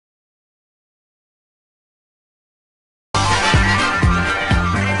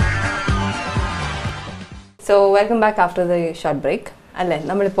So welcome back after the short break. അല്ലേ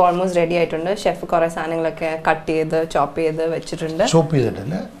നമ്മളിപ്പോൾ almost ready ആയിട്ടുണ്ട്. ഷെഫ് കുറേ സാധനങ്ങളൊക്കെ കട്ട് ചെയ്ത് ചോപ്പ് ചെയ്ത് വെച്ചിട്ടുണ്ട്. ചോപ്പ്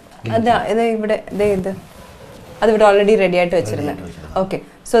ചെയ്തിട്ടല്ലേ? അതാ ഇത് ഇവിടെ ഇത് അതിവിടെ ഓൾറെഡി റെഡി ആയിട്ട് വെച്ചിരുന്നത്. ഓക്കെ,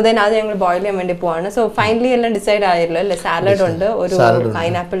 സോ ദെൻ അത് ഞങ്ങൾ ബോയിൽ ചെയ്യാൻ വേണ്ടി പോവാണ്. സോ ഫൈനലി എല്ലാം ഡിസൈഡ് ആയല്ലോ അല്ലേ? സാലഡ് ഉണ്ട്, ഒരു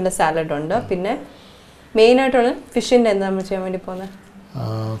പൈനാപ്പിളിൻ്റെ സാലഡ് ഉണ്ട്, പിന്നെ മെയിൻ ആയിട്ടുള്ള ഫിഷിൻ്റെ എന്താ നമ്മൾ ചെയ്യാൻ വേണ്ടി പോകുന്നത്?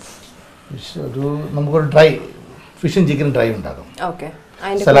 നമുക്കൊരു ഡ്രൈ ഫിഷും ചിക്കനും ഡ്രൈ ഉണ്ടാക്കും. ഓക്കെ,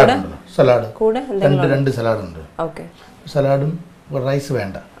 സലാഡ് കൂടെ രണ്ട് സലാഡ് ഉണ്ട്. ഓക്കെ, സലാഡും റൈസ്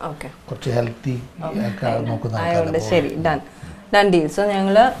വേണ്ട. ഓക്കെ, കുറച്ച് ഹെൽത്തി ആയതുകൊണ്ട് ശരി, ഡൺ ഡീൽ. സോ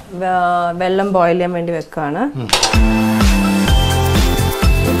ഞങ്ങൾ വെള്ളം ബോയിൽ ചെയ്യാൻ വേണ്ടി വെക്കുകയാണ്.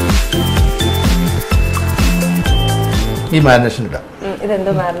 ഈ മാരിനേഷൻ ഇടാം.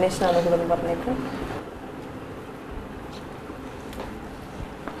 ഇതെന്തോ മാരിനേഷൻ ആണ് കൂടെ പറഞ്ഞേക്ക്.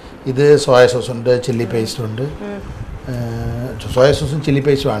 ഇത് സോയ സോസ് ഉണ്ട്, ചില്ലി പേസ്റ്റ് ഉണ്ട്. സോയ സോസും ചില്ലി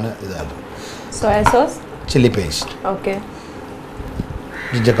പേസ്റ്റും ആണ് ഇതാണ്. Soya sauce, chilli paste, okay,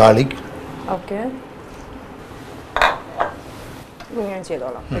 ginger garlic. Okay, ഞാൻ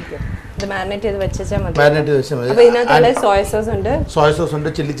ചെയ്തോളാം. ഓക്കെ, ഇത് മാരിനേറ്റ് ചെയ്ത് വെച്ചാൽ മതി. മാരിനേറ്റ് വെച്ചാൽ മതി. അപ്പോൾ ഇതിനകത്ത് സോയ സോസ് ഉണ്ട്,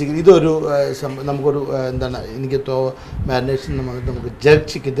 ചില്ലി ചിക്കൻ. ഇതൊരു നമുക്കൊരു എന്താണ്, എനിക്ക് മാരിനേഷൻ വന്നിട്ട് നമുക്ക് ജെർ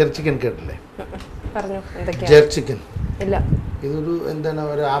ചിക്കൻ കേട്ടില്ലേ? പറഞ്ഞു എന്തൊക്കെയാ? ജെർ ചിക്കൻ ഇല്ല, ഇതൊരു എന്താണ്,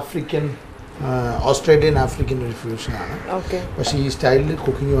 ഒരു ആഫ്രിക്കൻ ഓസ്ട്രേലിയൻ ആഫ്രിക്കൻ ഒരു ഫ്യൂഷനാണ്. ഓക്കെ, പക്ഷേ ഈ സ്റ്റൈലിൽ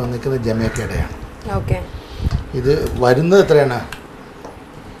കുക്കിംഗ് വന്നിരിക്കുന്നത് ജമൈക്കയുടെയാണ്. ഓക്കെ, ഇത് വരുന്നത് എത്രയാണ്?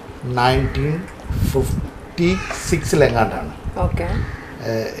 1956 ഓക്കെ,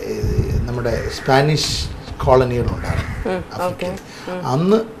 നമ്മുടെ സ്പാനിഷ് കോളനികളുണ്ടായിരുന്നു ആഫ്രിക്കയിൽ.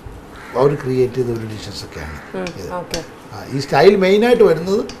 അന്ന് അവർ ക്രിയേറ്റ് ചെയ്ത ഒരു ഡിഷസ് ഒക്കെയാണ് ഇത്. ഈ സ്റ്റൈൽ മെയിനായിട്ട്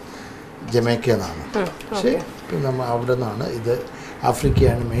വരുന്നത് ജമൈക്ക എന്നാണ്. പക്ഷേ നമ്മൾ അവിടെ നിന്നാണ് ഇത്,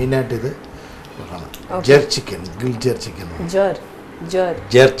 ആഫ്രിക്കയാണ് മെയിനായിട്ട് ഇത്. ജെർ chicken, grill ജെർ chicken,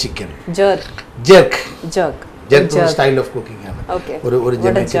 ജെർ chicken, jerk style of cooking ആണ്. ഒരു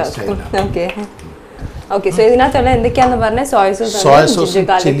ജമൈക്കൻ സ്റ്റൈലാണ്. ഓക്കെ, സോ ഇതിനകത്തുള്ള എന്തൊക്കെയാന്ന് പറഞ്ഞാൽ soya sauce,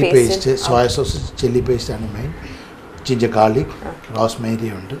 chilli paste. Soya sauce chilli paste ആണ് മെയിൻ. ജിഞ്ചർ ഗാർലിക്, റോസ്മേരി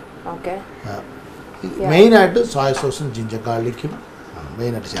ഉണ്ട്. ഓക്കെ, മെയിനായിട്ട് സോയ സോസും ജിഞ്ചർ ഗാർലിക്കും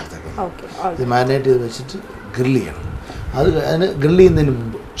മെയിനായിട്ട് ചേർത്തേക്കുന്നത്. ഇത് മാരിനേറ്റ് ചെയ്ത് വെച്ചിട്ട് ഗ്രില്ല് ചെയ്യണം. അതിന് ഗ്രില്ല് ചെയ്യുന്നതിന്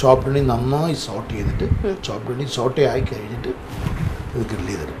മുമ്പ് ചോപ്പ് ഡണി നന്നായി സോട്ട് ചെയ്തിട്ട്, ചോപ്പ് ഡണി സോട്ടേ ആയി കഴിഞ്ഞിട്ട് ഇത്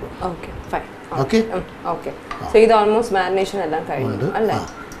ഗ്രില്ല് ചെയ്തെടുക്കും. ഓക്കെ, സോ ഇത് ഓൾമോസ്റ്റ് മാരിനേഷൻ എല്ലാം കഴിഞ്ഞു അല്ലേ?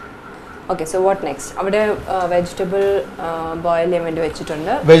 Okay, so what next? അവിടെ വെജിറ്റബിൾ ബോയിൽ ചെയ്യാൻ വേണ്ടി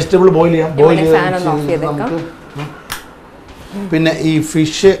വെച്ചിട്ടുണ്ട്. വെജിറ്റബിൾ ബോയിൽ ചെയ്യാം. ഫാൻ ഒന്ന് ഓഫ് ചെയ്തേക്കാം. പിന്നെ ഈ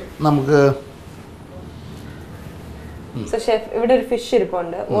ഫിഷ് നമുക്ക്, സോ ഷെഫ് ഇവിടെ ഒരു ഫിഷ്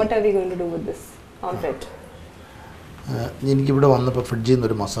ഇരിപ്പുണ്ട്. What are we going to do with this omelette? എനിക്കിവിടെ വന്നപ്പോൾ ഫ്രിഡ്ജിൽ നിന്ന്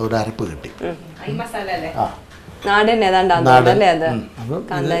ഒരു അരപ്പ് കിട്ടി. നാടൻ ഏതാണ്ടല്ലേ അത്?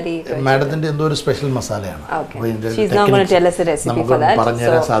 മാഡത്തിന്റെ എന്തോ ഒരു സ്പെഷ്യൽ മസാലയാണ്. നമുക്ക്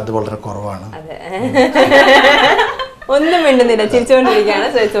പറഞ്ഞുതരാൻ സാധ്യത വളരെ കുറവാണ്. ഒന്നും വേണ്ടുന്നില്ല, ചിരിച്ചുകൊണ്ടിരിക്കുകയാണ്.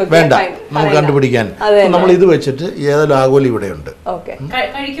 വേണ്ട, നമുക്ക് കണ്ടുപിടിക്കാൻ. നമ്മൾ ഇത് വെച്ചിട്ട് ഏതായാലും ആഗോലി ഇവിടെയുണ്ട്.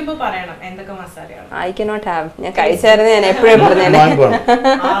 I cannot have. ഞാൻ കഴിച്ചായിരുന്നു, ഞാൻ എപ്പോഴും പറഞ്ഞേനെ.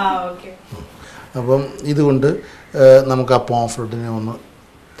 അപ്പം ഇതുകൊണ്ട് നമുക്ക് ആ പോംഫ്രെറ്റിനെ ഒന്ന്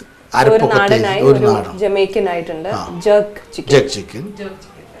ജമൈക്കൻ ആയിട്ടുണ്ട്, ജെർക്ക് ചിക്കൻ,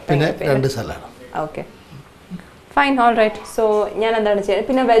 പിന്നെ 2 salad. Okay, fine, all right. So ഞാൻ എന്താണ് ചെയ്യുന്നത്?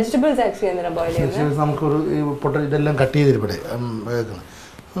 പിന്നെ വെജിറ്റബിൾസ് ആക്ച്വലി എന്തിനാണ് ബോയിൽ ചെയ്യുന്നത്? നമുക്കൊരു ഇതെല്ലാം കട്ട് ചെയ്തിരിപ്പടെ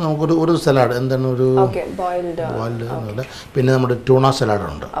നമുക്കൊരു സലാഡ് എന്താണ്, ഒരു ബോയിൽഡ്, പിന്നെ നമ്മുടെ ട്യൂണ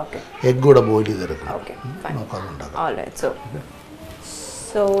സലാഡുണ്ട്. എഗ് കൂടെ ബോയിൽ ചെയ്തെടുക്കണം.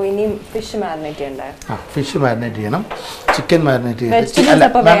 സോ ഇനി ഫിഷ് മാരിനേറ്റ് ചെയ്യണ്ടേ? ഫിഷ് മാരിനേറ്റ് ചെയ്യണം, ചിക്കൻ മാരിനേറ്റ് ചെയ്യണം.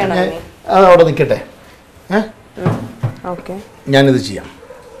 അത് അവിടെ നിൽക്കട്ടെ. ഞാനിത് ചെയ്യാം.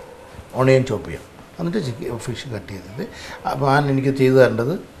 ഓണിയൻ ചോപ്പ് ചെയ്യാം, എന്നിട്ട് ഫിഷ് കട്ട് ചെയ്തിട്ട്. അപ്പോൾ എനിക്ക് ചെയ്തു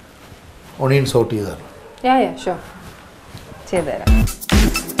തരേണ്ടത് ഓണിയൻ സോട്ട് ചെയ്ത് തരണം. ചെയ്തുതരാം.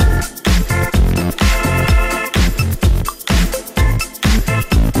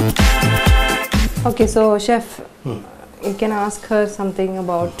 Okay, so chef, you can ask her something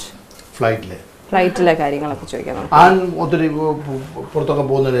about ഫ്ലൈറ്റിലെ കാര്യങ്ങളൊക്കെ ചോദിക്കണം. ഒത്തിരി പുറത്തൊക്കെ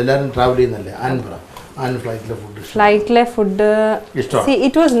പോകുന്നില്ല, എല്ലാവരും travel ചെയ്യുന്നല്ലേ? ഫ്ലൈറ്റിലെ food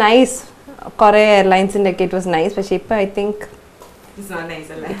it was nice. കുറേ എയർലൈൻസിൻ്റെ ഒക്കെ ഇറ്റ് വാസ് നൈസ്. പക്ഷേ ഇപ്പം ഐ തിങ്ക്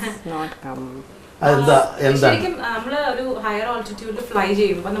ശരിക്കും നമ്മൾ ഒരു ഹയർ ഓൾട്ടിറ്റ്യൂഡിൽ ഫ്ലൈ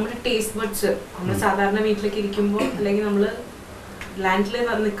ചെയ്യുമ്പോൾ നമ്മുടെ ടേസ്റ്റ് ബഡ്സ് നമ്മൾ സാധാരണ വീട്ടിലേക്ക് ഇരിക്കുമ്പോൾ അല്ലെങ്കിൽ നമ്മൾ ലാൻഡിൽ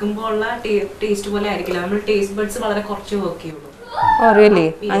നിൽക്കുമ്പോൾ ഉള്ള ടേസ്റ്റ് പോലെ ആയിരിക്കില്ല. നമ്മൾ ടേസ്റ്റ് ബഡ്സ് വളരെ കുറച്ച് വർക്ക് ചെയ്യുള്ളൂ.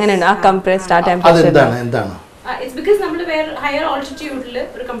 അങ്ങനെയാണ് ആ കംപ്രസ് സ്റ്റാർട്ട് ഇറ്റ്സ് ബിക്കോസ് നമ്മൾ വേറെ ഹയർ ഓൾട്ടിറ്റ്യൂഡിൽ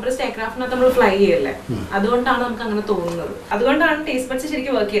ഒരു കംപ്രസ്ഡ് എയർക്രാഫ്റ്റിനകത്ത് നമ്മൾ ഫ്ലൈ ചെയ്യല്ലേ, അതുകൊണ്ടാണ് നമുക്ക് അങ്ങനെ തോന്നുന്നത്. അതുകൊണ്ടാണ് ടേസ്റ്റ് ബഡ്സ്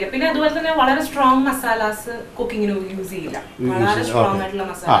ശരിക്കും വർക്ക് ചെയ്യുന്നത്. പിന്നെ അതുപോലെ തന്നെ വളരെ സ്ട്രോങ് മസാലാസ് കുക്കിങ്ങിന് യൂസ് ചെയ്യില്ല, വളരെ സ്ട്രോങ് ആയിട്ടുള്ള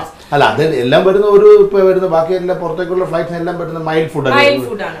മസാലാസ്. അല്ല അത് എല്ലാം വരുന്ന ഒരു ഇപ്പൊ വരുന്ന ബാക്കി എല്ലാം പുറത്തേക്കുള്ള ഫ്ലൈറ്റ്സ് എല്ലാം വരുന്ന മൈൽഡ്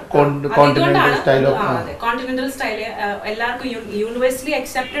ഫുഡാണ്. കോണ്ടിനെന്റൽ സ്റ്റൈല് എല്ലാവർക്കും യൂണിവേഴ്സലി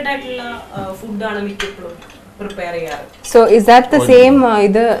അക്സെപ്റ്റഡ് ആയിട്ടുള്ള ഫുഡാണ് മിക്കപ്പോഴും പ്രിപ്പയർ ചെയ്യാറ്. So is that the same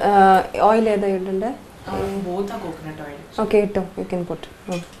ഇത് ഓയിൽ ഏതാ ഇടണ്ടേ? ബോത്ത് ആ കോക്കനട്ട് ഓയിൽ. ഓക്കെ ഇട്ടോ, you can put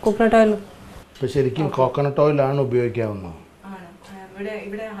coconut oil. ഇപ്പൊ ശരിക്കും കോക്കനട്ട് ഓയിലാണ് ഉപയോഗിക്കാവുന്നത്. ആണ്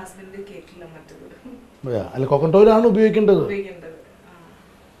ഇവിടെ ഹസ്ബൻഡ് കേക്കില്ല മറ്റത്. അല്ല കോക്കനട്ട് ഓയിലാണ് ഉപയോഗിക്കേണ്ടത്.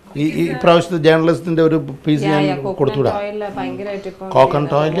 ഈ പ്രാവശ്യത്തെ ജേർണലിസ്റ്റിന്റെ ഒരു പീസ് ഞാൻ കൊടുത്തുവിടാം.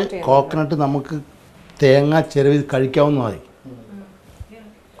 കോക്കനട്ട് ഓയിൽ, കോക്കനട്ട് നമുക്ക് തേങ്ങ ചിരവി കഴിക്കാവുന്നതായി.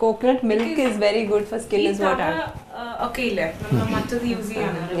 Coconut milk is very good for skin is what I. Okay ഇല്ലേ, നമ്മൾ മറ്റത് യൂസ്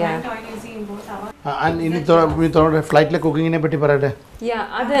ചെയ്യാണ്, റിഫൈൻഡ് ഓയിൽ യൂസ് ചെയ്യുമ്പോൾ ഇനി ഫ്ലൈറ്റിലെ കുക്കിങ്ങിനെ പറ്റി പറയട്ടെ.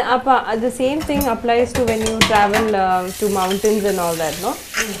 അത് അപ്പോൾ the same thing applies to when you travel to mountains and all that, no?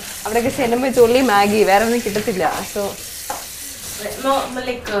 അവിടെയൊക്കെ ചെല്ലുമ്പോൾ it's only Maggi, വേറെ ഒന്നും കിട്ടത്തില്ല. So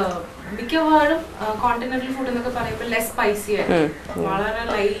ലൈക്ക് മിക്കവാറും കോണ്ടിനെന്റൽ ഫുഡ് എന്നൊക്കെ പറയുമ്പോൾ ലെസ് സ്പൈസി ആയിരിക്കും, വളരെ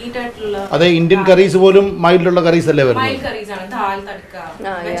ലൈറ്റ് ആയിട്ടുള്ള. അതെ, ഇന്ത്യൻ കറീസ് പോലും മൈൽഡുള്ള കറീസ് അല്ലേ വരുന്നത്. മൈൽഡ് കറീസ് ആണ്. ദാൽ തടുക്ക,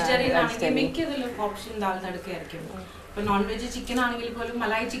 വെജിറ്റേറിയൻ ആണെങ്കിൽ മിക്കതിലും ഓപ്ഷൻ ദാൽ തടുക്ക ആയിരിക്കും. ഇപ്പൊ നോൺ വെജ് ചിക്കൻ ആണെങ്കിൽ പോലും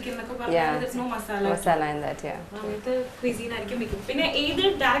മലായി ചിക്കൻ എന്നൊക്കെ പറഞ്ഞാൽ നോ മസാല അങ്ങനത്തെ ക്വിസീൻ ആയിരിക്കും മിക്ക. പിന്നെ ഏത്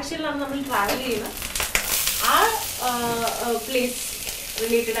ഡയറക്ഷനിലാണ് നമ്മൾ ട്രാവൽ ചെയ്യുന്നത് ആ പ്ലേസ്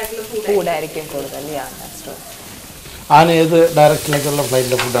റിലേറ്റഡ് ആയിട്ടുള്ള ഫുഡ് ആയിരിക്കും കൂടുതൽ. ആണ് ഏത് ഡയറക്ഷനിലേക്കുള്ള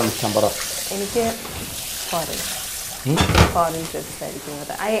ഫ്ലൈറ്റിലെ ഫുഡാണ് ഇഷ്ടം പറ? എനിക്ക് foreign trips ആയിരിക്കും.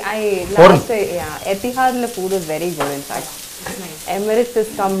 Etihad's food is very good in fact. Emirates has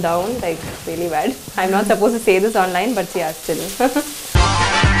come down like really bad. I'm not supposed to say this online but yeah, still.